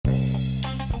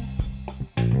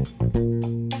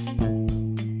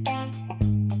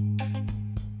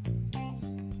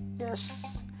Yes.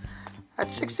 At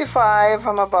 65,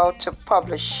 I'm about to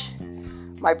publish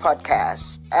my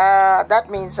podcast.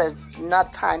 That means that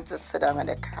not time to sit down on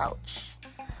the couch.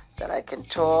 That I can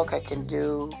talk, I can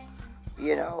do,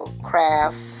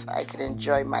 craft, I can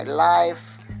enjoy my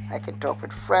life, I can talk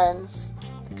with friends,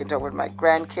 I can talk with my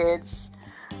grandkids,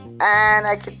 and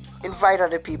I could invite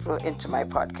other people into my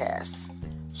podcast.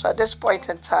 So at this point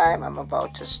in time, I'm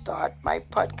about to start my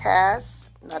podcast.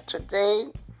 Not today,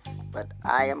 but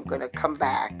I am going to come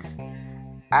back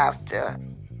after,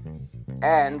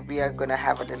 and we are going to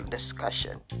have a little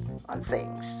discussion on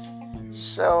things.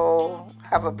 So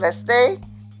have a blessed day,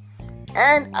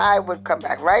 and I will come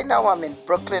back. Right now I'm in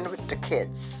Brooklyn with the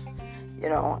kids.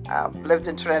 I've lived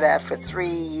in Trinidad for 3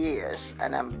 years,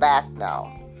 and I'm back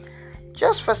now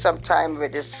just for some time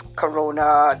with this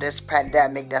corona, this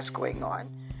pandemic that's going on.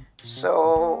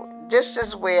 So this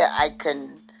is where I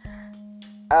can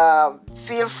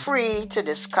feel free to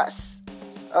discuss.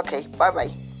 Okay,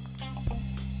 bye-bye.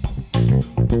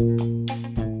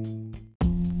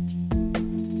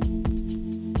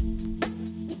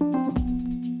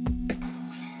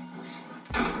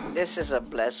 This is a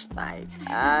blessed night.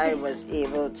 I was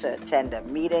able to attend a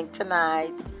meeting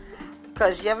tonight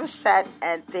because you ever sat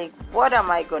and think, what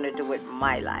am I going to do with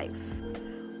my life?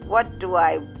 What do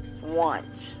I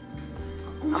want?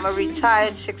 I'm a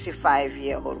retired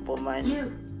 65-year-old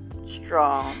woman,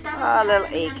 strong, a little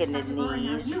ache in the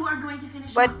knees,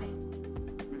 but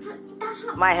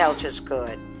my health is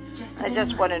good. I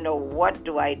just want to know, what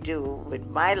do I do with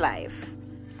my life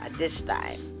at this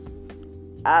time?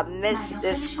 Amidst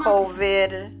this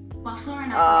COVID,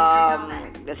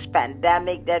 this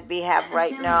pandemic that we have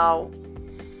right now,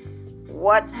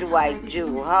 what do I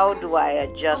do? How do I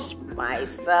adjust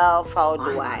myself? How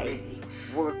do I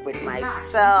work with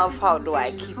myself? How do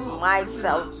I keep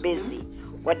myself busy?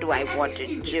 What do I want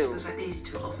to do?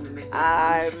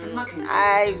 I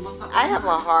have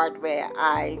a heart where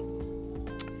I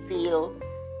feel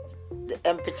the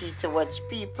empathy towards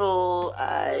people.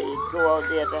 I go out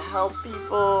there to help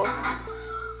people.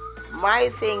 My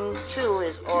thing too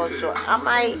is also, am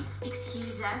I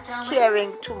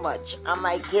caring too much? Am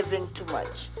I giving too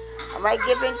much? Am I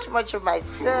giving too much of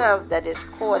myself that is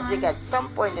causing at some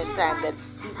point in time that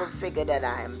people figure that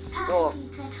I am soft,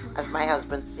 as my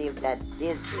husband said, that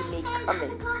they see me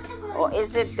coming? Or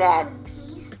is it that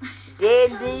they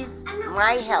need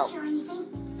my help,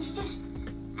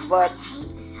 but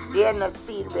they're not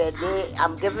seeing where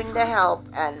I'm giving the help,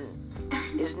 and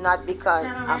it's not because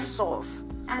I'm soft,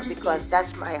 but because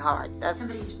that's my heart. That's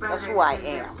who I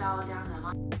am.